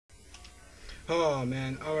Oh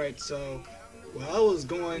man, alright, so while I was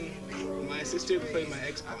going, my sister played my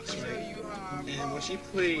Xbox, right? And when she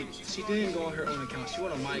played, she didn't go on her own account, she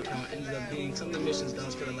went on my account, ended up being some of the missions that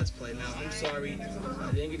was for the Let's Play. Now, I'm sorry,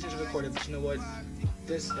 I didn't get to record it, but you know what?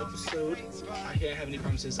 This episode, I can't have any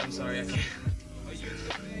promises, I'm sorry, I can't.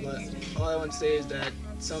 But all I want to say is that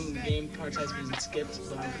some game parts has been skipped,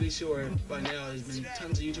 but I'm pretty sure by now there's been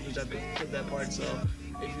tons of YouTubers that have put that part, so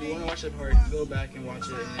if you want to watch that part, go back and watch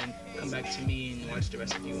it, and then come back to me and watch the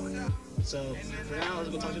rest if you want. So, for now, let's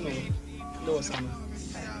go talk to Noah. Noah-sama.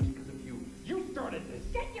 You started this.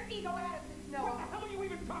 Get your ego out of this, Noah. What the hell are you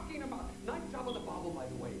even talking about? Nice job on the bobble, by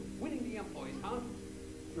the way. Winning the employees, huh?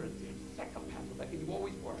 You're a damn psychopath, Rebecca. You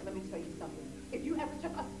always were. Let me tell you something. If you ever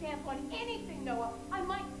took a stance on anything, Noah, I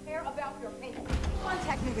might care about your opinion.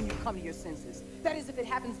 Contact me when you come to your senses. That is, if it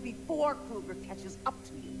happens before Kruger catches up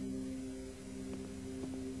to you.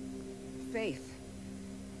 Faith,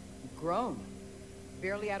 you've grown.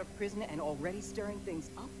 Barely out of prison and already stirring things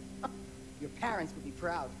up. Your parents would be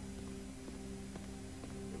proud.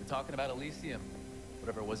 We were talking about Elysium.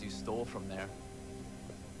 Whatever it was you stole from there.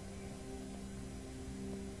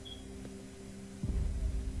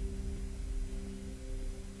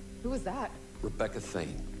 Who was that? Rebecca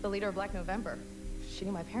Thane. The leader of Black November. She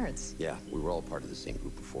knew my parents. Yeah, we were all part of the same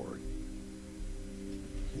group before.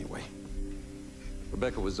 Anyway,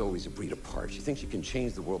 Rebecca was always a breed apart. She thinks she can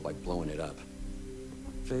change the world by blowing it up.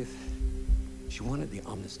 Faith, she wanted the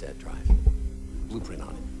Omnistat drive. Blueprint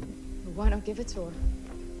on it. Why not give it to her?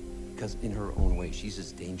 Because in her own way, she's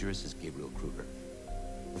as dangerous as Gabriel Kruger.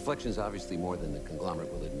 Reflection's obviously more than the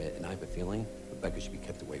conglomerate will admit, and I have a feeling Rebecca should be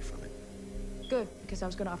kept away from it. Good, because I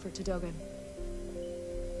was going to offer it to Dogen.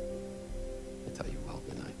 I tell you well,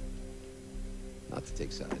 didn't I? Not to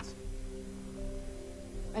take sides.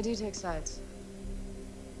 I do take sides.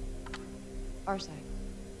 Our side.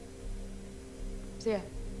 See ya.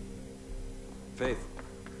 Faith.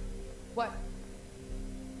 What?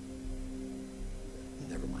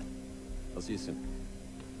 Never mind. I'll see you soon.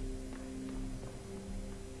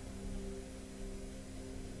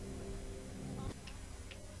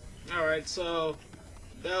 Alright, so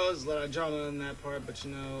that was a lot of drama in that part, but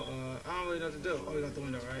you know, I don't really know what to do. Oh, we got the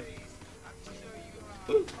window,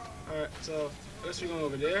 right? Alright, so I guess we're going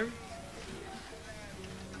over there.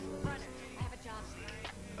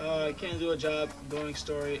 I can't do a job going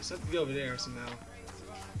story, so I have to go over there somehow.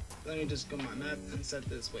 Let me just go on my map and set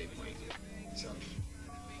this waypoint. So,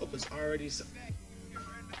 hope it's already set.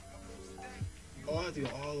 Oh, I have to go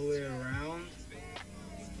all the way around.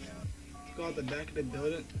 Go out the back of the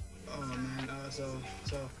building. Oh man, so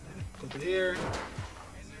go through here.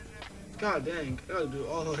 God dang, I gotta do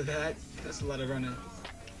all of that. That's a lot of running.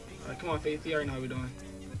 Alright, come on, Faith, you already know how we're doing.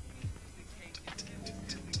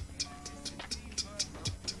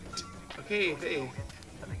 Okay, Faith.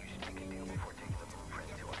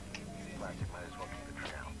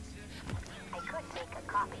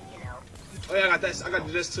 Oh yeah, I got this. I gotta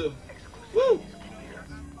do this too. Woo!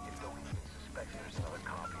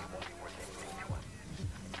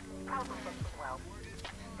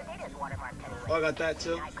 Oh, I got that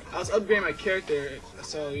too. I was upgrading my character,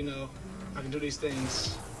 so you know I can do these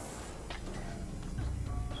things.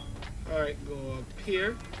 Alright, go up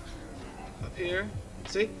here. Up here.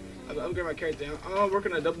 See? I can upgrade my character. I'm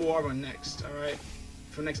working a double R on next, alright?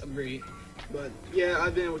 For next upgrade. But yeah,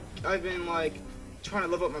 I've been like trying to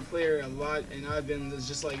level up my player a lot, and I've been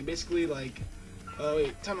just like basically like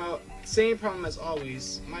wait, time out. Same problem as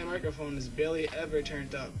always. My microphone is barely ever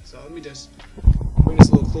turned up. So let me just bring this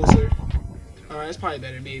a little closer. Alright, it's probably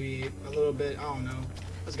better, maybe a little bit. I don't know.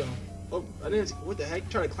 Let's go. Oh, I didn't. What the heck?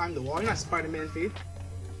 Try to climb the wall. You're not Spider-Man, Faith.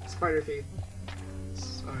 Spider Faith.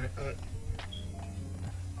 Alright,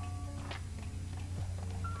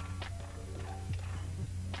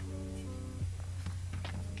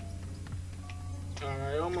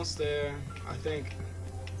 Alright, almost there, I think.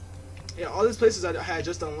 Yeah, all these places I had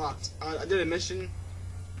just unlocked. I did a mission.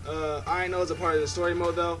 I know it's a part of the story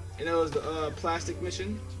mode though, and it was the plastic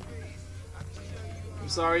mission. I'm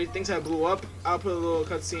sorry, things have blew up. I'll put a little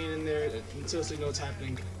cutscene in there until so you know what's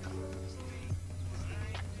happening.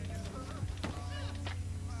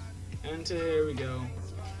 And here we go.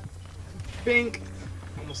 Pink!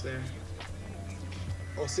 Almost there.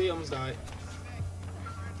 Oh, see, almost died.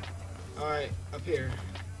 Alright, up here.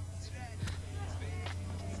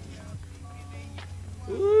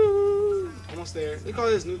 Woo! Almost there. Look at all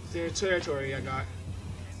this new territory I got.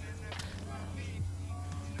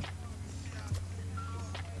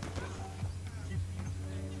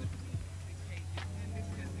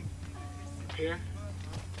 Here.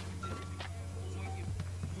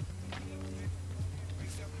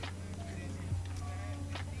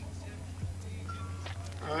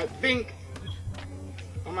 Alright, bink!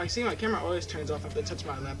 Oh my, see, my camera always turns off after I touch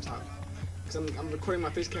my laptop. Because I'm recording my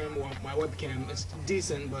face camera, my webcam. It's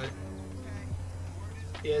decent, but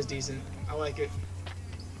yeah, it's decent. I like it.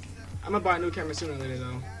 I'm gonna buy a new camera sooner or later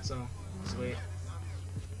though, so just wait.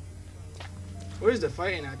 Where's the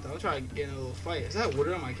fighting at though? I'm trying to get in a little fight. Is that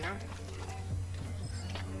water on my camera?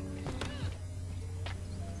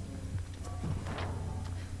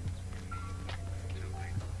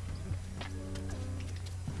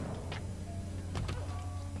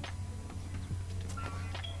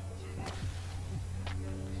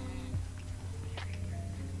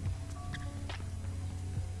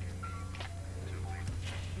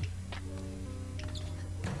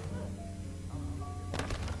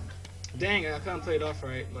 Dang, I couldn't play it off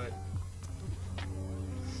right, but...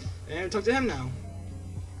 And talk to him now.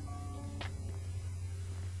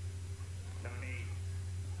 No need.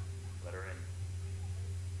 Let her in.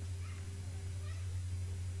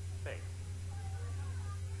 Faith.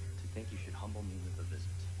 To think you should humble me with a visit.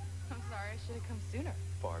 I'm sorry, I should have come sooner.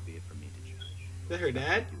 Far be it from me to judge. Is that her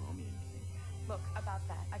dad? You owe me anything. Look, about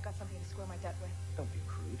that, I got something to square my debt with. Don't be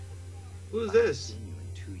crude. Who's I haven't this? seen you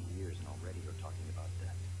in 2 years and already you're talking about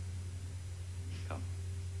debt. Come.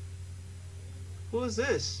 Who is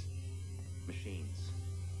this? Machines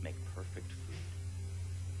make perfect food.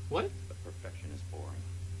 What? But perfection is boring.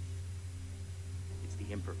 It's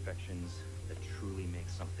the imperfections that truly make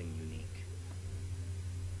something unique.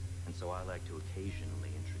 And so I like to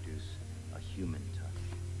occasionally introduce a human touch.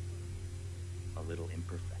 A little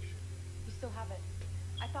imperfection. You still have it.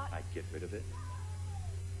 I thought... I'd get rid of it.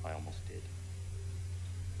 I almost did.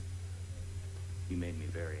 You made me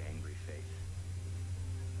very angry, Faith.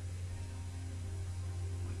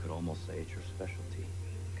 I could almost say it's your specialty,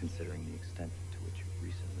 considering the extent to which you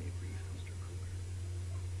recently briefed Mr. Kruger.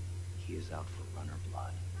 He is out for runner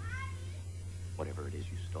blood. Whatever it is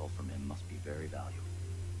you stole from him must be very valuable.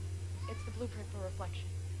 It's the blueprint for reflection.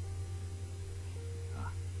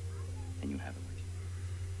 Ah, and you have it with you.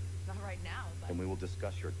 Not right now, but... Then we will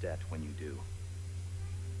discuss your debt when you do.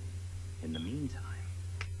 In the meantime,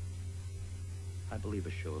 I believe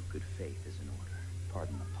a show of good faith is in order.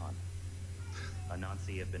 Pardon the pun.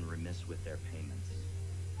 Anansi have been remiss with their payments.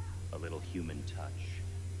 A little human touch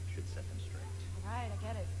should set them straight. All right, I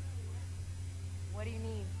get it. What do you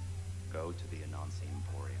need? Go to the Anansi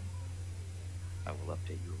Emporium. I will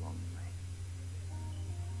update you along the way.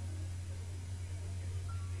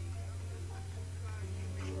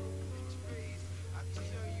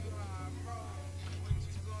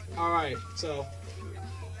 Alright, so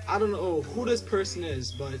I don't know who this person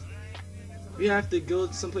is, but we have to go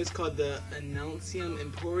to someplace called the Anansium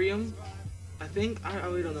Emporium. I think I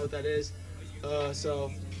really don't know what that is.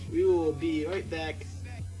 So we will be right back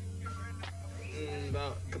in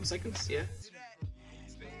about a couple seconds, yeah.